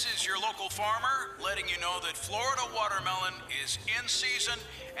shoppers, this is your local farmer letting you know that Florida watermelon is in season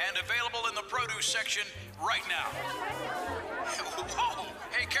and available in the produce section right now. Whoa,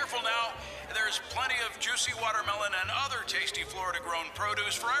 hey, careful now. There's plenty of juicy watermelon and other tasty Florida-grown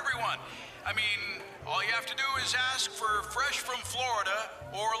produce for everyone. I mean, all you have to do is ask for Fresh from Florida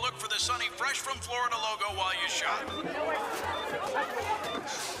or look for the sunny Fresh from Florida logo while you shop.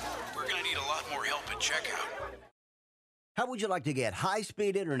 We're going to need a lot more help at checkout. How would you like to get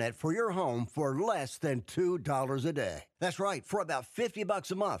high-speed internet for your home for less than $2 a day? That's right. For about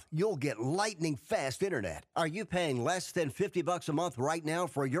 $50 a month, you'll get lightning-fast internet. Are you paying less than $50 a month right now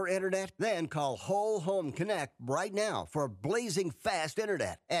for your internet? Then call Whole Home Connect right now for blazing fast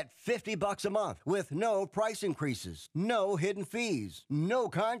internet at $50 a month with no price increases, no hidden fees, no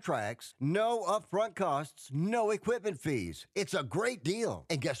contracts, no upfront costs, no equipment fees. It's a great deal.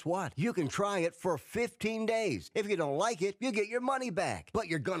 And guess what? You can try it for 15 days. If you don't like it, you get your money back. But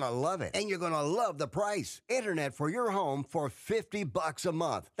you're gonna love it, and you're gonna love the price. Internet for your home for $50 a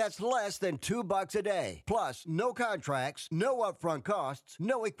month. That's less than $2 a day. Plus, no contracts, no upfront costs,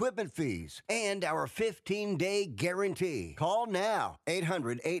 no equipment fees, and our 15-day guarantee. Call now.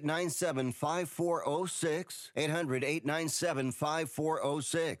 800-897-5406.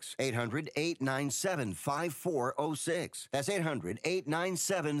 800-897-5406. 800-897-5406. That's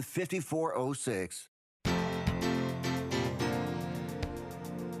 800-897-5406.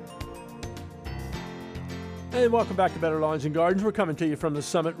 And welcome back to Better Lawns and Gardens. We're coming to you from the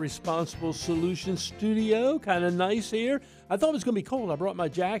Summit Responsible Solutions studio. Kind of nice here. I thought it was going to be cold. I brought my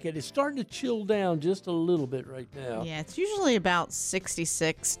jacket. It's starting to chill down just a little bit right now. Yeah, it's usually about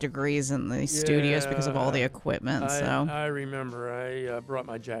 66 degrees in the studios because of all the equipment. I remember. I brought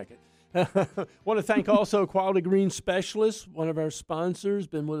my jacket. Want to thank also Quality Green Specialists, one of our sponsors,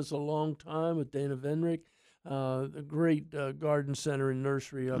 been with us a long time with Dana Venrick. A great garden center and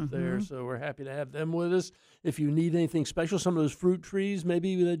nursery up there, so we're happy to have them with us. If you need anything special, some of those fruit trees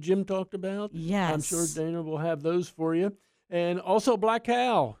maybe that Jim talked about, yes, I'm sure Dana will have those for you. And also Black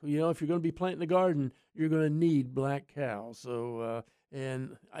Cow. You know, if you're going to be planting the garden, you're going to need Black Cow. So,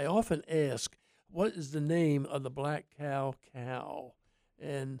 and I often ask, what is the name of the Black Cow cow?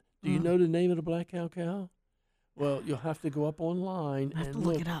 And do you know the name of the Black Cow cow? Well, you'll have to go up online and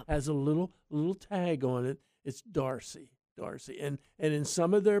look it up. Has a little tag on it. It's Darcy. And in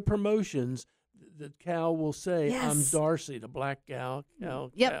some of their promotions, the cow will say, yes, I'm Darcy, the Black Cow.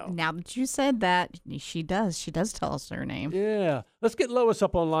 Yep. Cow. Now that you said that, she does tell us her name. Yeah. Let's get Lois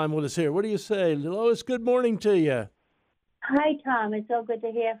up online with us here. What do you say? Lois, good morning to you. Hi, Tom. It's so good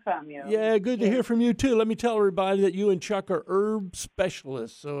to hear from you. Yeah, good to hear from you, too. Let me tell everybody that you and Chuck are herb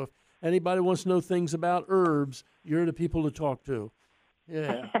specialists. So if anybody wants to know things about herbs, you're the people to talk to.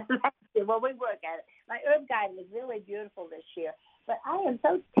 Yeah. Well, we work at it. My herb garden is really beautiful this year, but I am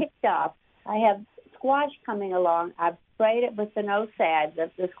so ticked off. I have squash coming along. I've sprayed it with spinosad,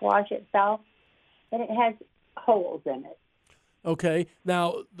 the squash itself, and it has holes in it. Okay.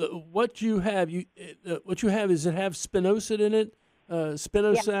 Now, what you have is it have spinosad in it?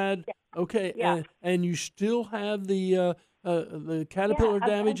 Spinosad. Yeah. Okay. Yeah. And you still have the caterpillar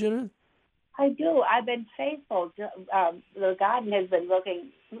damage in it? I do. I've been faithful. The garden has been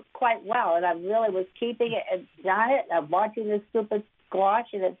looking quite well, and I really was keeping it on it. I'm watching this stupid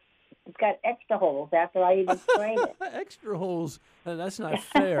squash, and it's got extra holes after I even sprayed it. Extra holes? That's not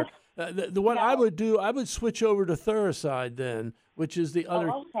fair. What I would do, I would switch over to Theracide then, which is the other.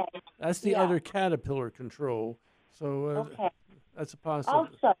 Oh, okay. That's the other caterpillar control. So that's a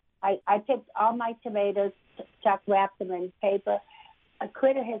possibility. Also, I picked all my tomatoes. Chuck wrapped them in paper. A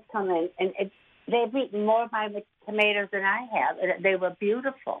critter has come in, and they've eaten more of my tomatoes than I have, and they were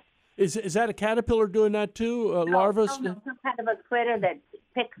beautiful. Is that a caterpillar doing that too? Larva? No, some kind of a critter that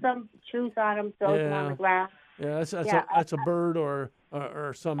picks them, chews on them, throws them on the ground. Yeah, that's a bird or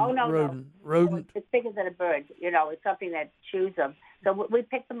some rodent. No. Rodent. It's bigger than a bird. You know, it's something that chews them. So we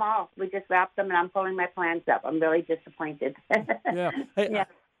picked them all. We just wrapped them, and I'm pulling my plants up. I'm really disappointed. Yeah. Hey,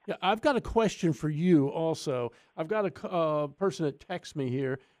 yeah, I've got a question for you also. I've got a person that texts me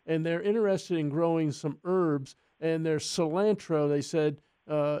here, and they're interested in growing some herbs, and their cilantro, they said,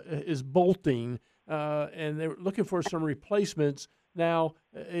 is bolting, and they're looking for some replacements. Now,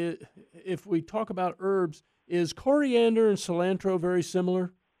 if we talk about herbs, is coriander and cilantro very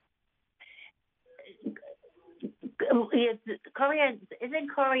similar? Isn't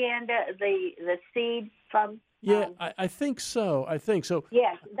coriander the seed from? Yeah, I think so. I think so.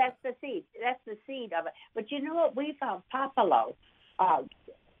 Yes, that's the seed. That's the seed of it. But you know what? We found papalo, Paplo.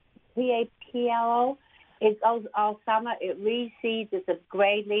 It goes all summer. It reseeds. It's a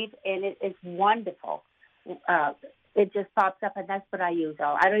gray leaf, and it's wonderful. It just pops up, and that's what I use.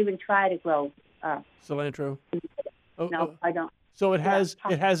 I don't even try to grow cilantro. No, I don't. So it has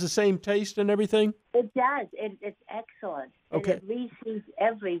the same taste and everything. It does. It's excellent. Okay. And it reseeds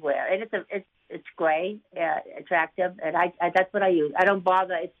everywhere, and it's gray, attractive, and I that's what I use. I don't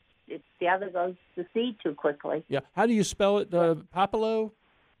bother. It's the other goes to seed too quickly. Yeah. How do you spell it? Papalo.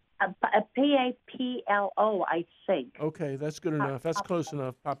 Paplo, I think. Okay, that's good enough. That's close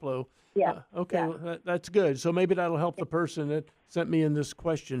enough, Paplo. Yeah. Okay, yeah. well, that's good. So maybe that'll help the person that sent me in this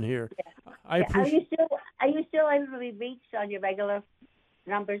question here. Yeah. I appreciate. Are you still able to be reached on your regular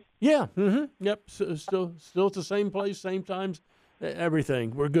numbers? Yeah. Mm-hmm. Yep. So, still at the same place, same times,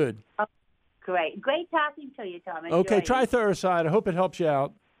 everything. We're good. Oh, great talking to you, Tom. Okay, Enjoy try it. Theracide. I hope it helps you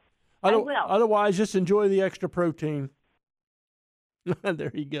out. I will. Otherwise, just enjoy the extra protein.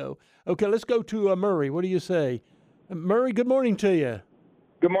 There you go. Okay, let's go to Murray. What do you say? Murray, good morning to you.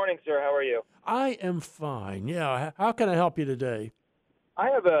 Good morning, sir. How are you? I am fine. Yeah. How can I help you today? I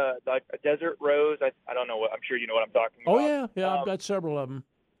have a desert rose. I don't know what. I'm sure you know what I'm talking about. Oh yeah. I've got several of them.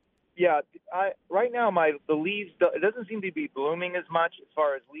 Yeah. Right now the leaves. It doesn't seem to be blooming as much as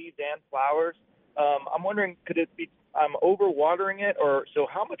far as leaves and flowers. I'm wondering, could it be I'm overwatering it, or so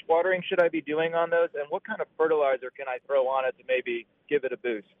how much watering should I be doing on those, and what kind of fertilizer can I throw on it to maybe give it a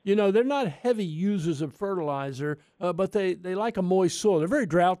boost? You know, they're not heavy users of fertilizer, but they like a moist soil. They're very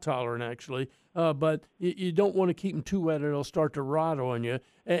drought tolerant, actually, but you don't want to keep them too wet or they'll start to rot on you.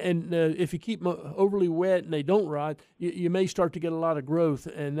 And if you keep them overly wet and they don't rot, you may start to get a lot of growth,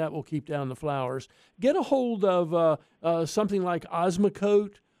 and that will keep down the flowers. Get a hold of something like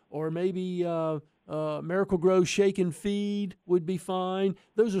Osmocote, or maybe Miracle Grow Shake and Feed would be fine.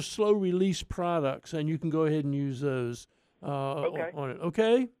 Those are slow release products, and you can go ahead and use those on it.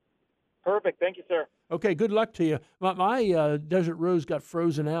 Okay? Perfect. Thank you, sir. Okay, good luck to you. My desert rose got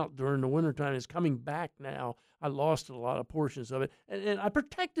frozen out during the wintertime. It's coming back now. I lost a lot of portions of it. And I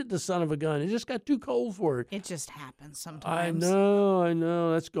protected the son of a gun. It just got too cold for it. It just happens sometimes. I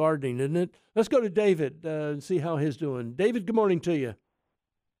know. That's gardening, isn't it? Let's go to David and see how he's doing. David, good morning to you.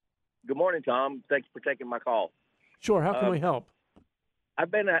 Good morning, Tom. Thanks for taking my call. Sure. How can we help?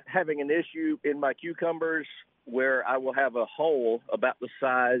 I've been having an issue in my cucumbers where I will have a hole about the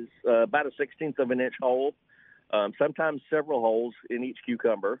size, about a 1/16 of an inch hole, sometimes several holes in each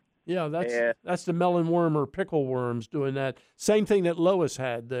cucumber. Yeah, that's the melon worm or pickle worms doing that. Same thing that Lois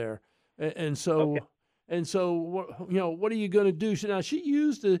had there. And so, what are you going to do? Now, she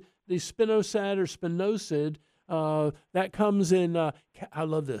used the spinosad or spinosad. That comes in, I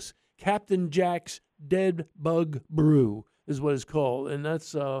love this, Captain Jack's Dead Bug Brew is what it's called, and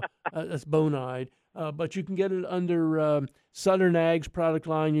that's Bonide. But you can get it under Southern Ag's product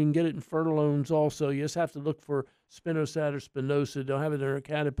line. You can get it in Fertilones also. You just have to look for spinosad or spinosad. They'll have it under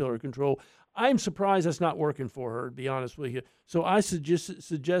Caterpillar Control. I'm surprised that's not working for her, to be honest with you. So I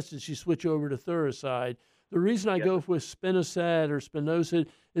suggested she switch over to Theracide. The reason I go with spinosad or spinosad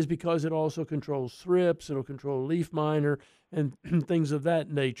is because it also controls thrips. It'll control leaf miner and things of that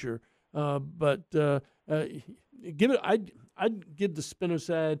nature. But give it. I'd give the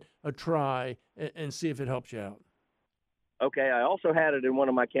spinosad a try and see if it helps you out. Okay, I also had it in one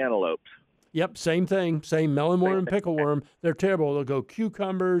of my cantaloupes. Yep, same thing. Same melonworm and pickleworm. They're terrible. They'll go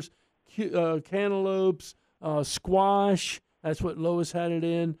cucumbers, cantaloupes, squash. That's what Lois had it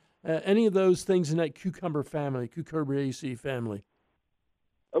in. Any of those things in that cucumber family, Cucurbitaceae family.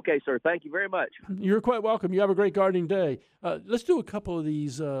 Okay, sir. Thank you very much. You're quite welcome. You have a great gardening day. Let's do a couple of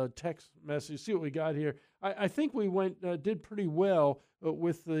these text messages, see what we got here. I think we did pretty well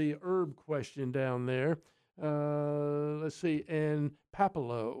with the herb question down there. Let's see, and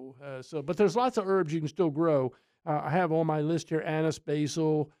papalo. But there's lots of herbs you can still grow. I have on my list here anise,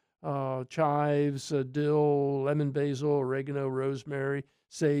 basil, chives, dill, lemon basil, oregano, rosemary,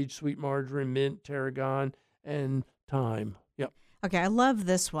 sage, sweet marjoram, mint, tarragon, and thyme. Yep. Okay, I love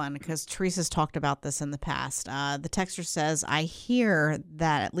this one because Teresa's talked about this in the past. The texter says, I hear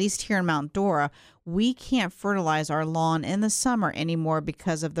that at least here in Mount Dora, we can't fertilize our lawn in the summer anymore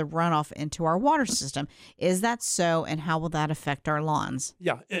because of the runoff into our water system. Is that so, and how will that affect our lawns?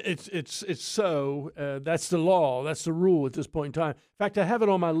 Yeah, it's so. That's the law. That's the rule at this point in time. In fact, I have it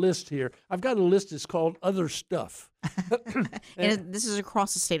on my list here. I've got a list that's called Other Stuff. And this is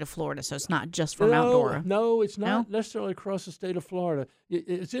across the state of Florida, so it's not just for Mount Dora. No, it's not necessarily across the state of Florida.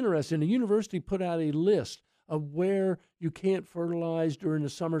 It's interesting. The university put out a list of where you can't fertilize during the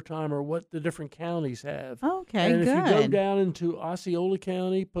summertime or what the different counties have. Okay, and good. if you go down into Osceola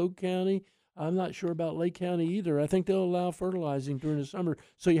County, Polk County, I'm not sure about Lake County either. I think they'll allow fertilizing during the summer.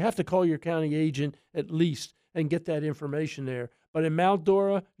 So you have to call your county agent at least and get that information there. But in Mount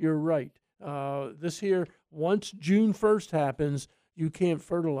Dora, you're right. This here, once June 1st happens, you can't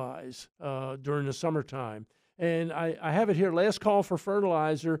fertilize during the summertime. And I have it here, last call for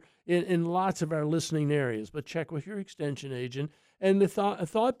fertilizer in lots of our listening areas, but check with your extension agent. And the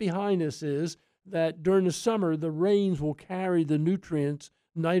thought behind this is that during the summer, the rains will carry the nutrients,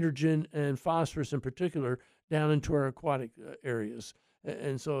 nitrogen and phosphorus in particular, down into our aquatic areas.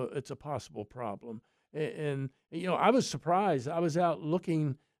 And so it's a possible problem. And you know, I was surprised. I was out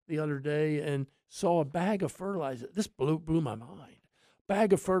looking the other day and saw a bag of fertilizer. This blew my mind.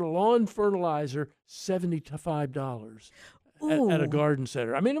 Bag of lawn fertilizer, $75 at a garden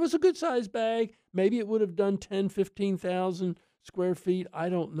center. I mean, it was a good-sized bag. Maybe it would have done 10, 15,000 square feet. I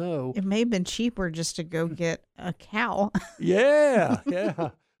don't know. It may have been cheaper just to go get a cow. Yeah.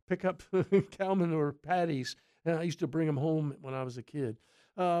 Pick up cow manure patties. And I used to bring them home when I was a kid.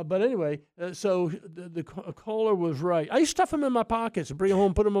 But anyway, so the caller was right. I used to stuff them in my pockets and bring them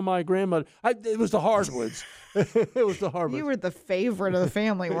home, put them on my grandmother. It was the hardwoods. It was the hardwoods. You were the favorite of the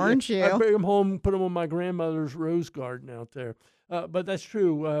family, weren't you? I bring them home, put them on my grandmother's rose garden out there. But that's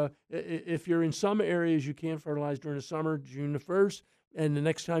true. If you're in some areas, you can't fertilize during the summer, June the 1st, and the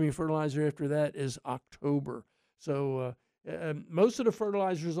next time you fertilize after that is October. So most of the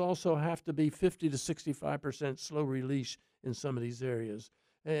fertilizers also have to be 50 to 65% slow release in some of these areas.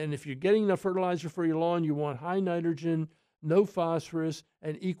 And if you're getting enough fertilizer for your lawn, you want high nitrogen, no phosphorus,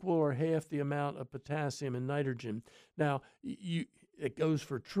 and equal or half the amount of potassium and nitrogen. Now, it goes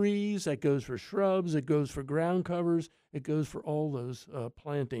for trees, it goes for shrubs, it goes for ground covers, it goes for all those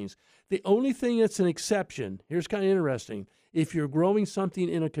plantings. The only thing that's an exception, here's kind of interesting, if you're growing something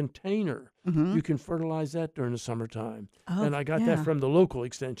in a container, you can fertilize that during the summertime. Oh, and I got that from the local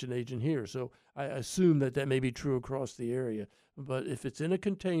extension agent here, so I assume that may be true across the area. But if it's in a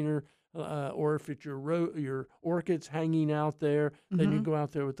container, or if it's your orchids hanging out there, then you go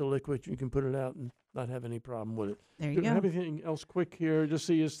out there with the liquid. You can put it out and not have any problem with it. There you Do go. have anything else quick here? Just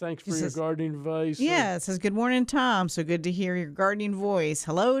see us. Thanks for your gardening advice. Yeah, it says, good morning, Tom. So good to hear your gardening voice.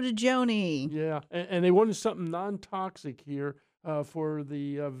 Hello to Joni. Yeah, and they wanted something non-toxic here for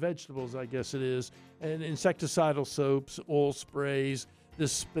the vegetables, I guess it is, and insecticidal soaps, oil sprays, the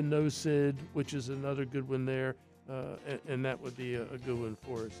spinosad, which is another good one there. And that would be a good one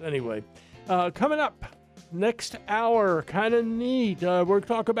for us. Anyway, coming up next hour, kind of neat. We're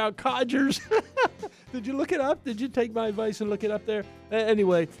talking about codgers. Did you look it up? Did you take my advice and look it up there?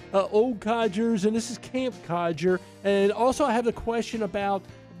 Anyway, old codgers, and this is Camp Codger. And also I have a question about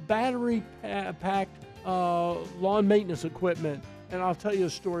battery-packed lawn maintenance equipment. And I'll tell you a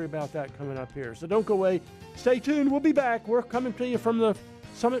story about that coming up here. So don't go away. Stay tuned. We'll be back. We're coming to you from the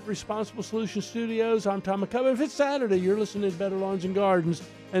Summit Responsible Solutions Studios. I'm Tom McCubbin. If it's Saturday, you're listening to Better Lawns and Gardens,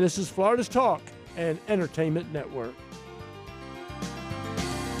 and this is Florida's Talk and Entertainment Network.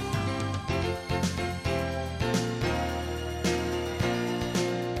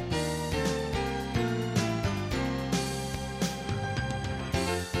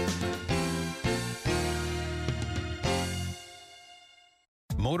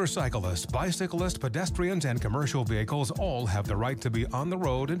 Motorcyclists, bicyclists, pedestrians, and commercial vehicles all have the right to be on the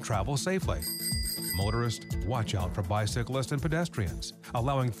road and travel safely. Motorists, watch out for bicyclists and pedestrians,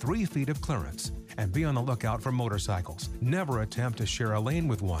 allowing 3 feet of clearance, and be on the lookout for motorcycles. Never attempt to share a lane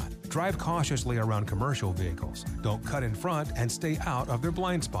with one. Drive cautiously around commercial vehicles. Don't cut in front and stay out of their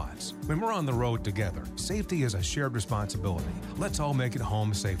blind spots. When we're on the road together, safety is a shared responsibility. Let's all make it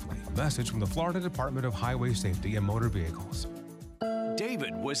home safely. A message from the Florida Department of Highway Safety and Motor Vehicles.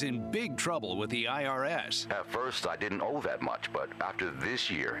 David was in big trouble with the IRS. At first, I didn't owe that much, but after this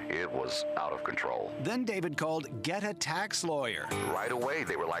year, it was out of control. Then David called Get a Tax Lawyer. Right away,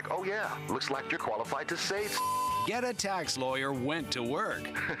 they were like, oh yeah, looks like you're qualified to save. Get a Tax Lawyer went to work.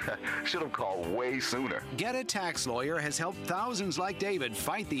 Should have called way sooner. Get a Tax Lawyer has helped thousands like David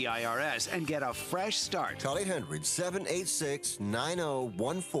fight the IRS and get a fresh start. Call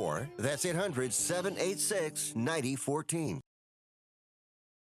 800-786-9014. That's 800-786-9014.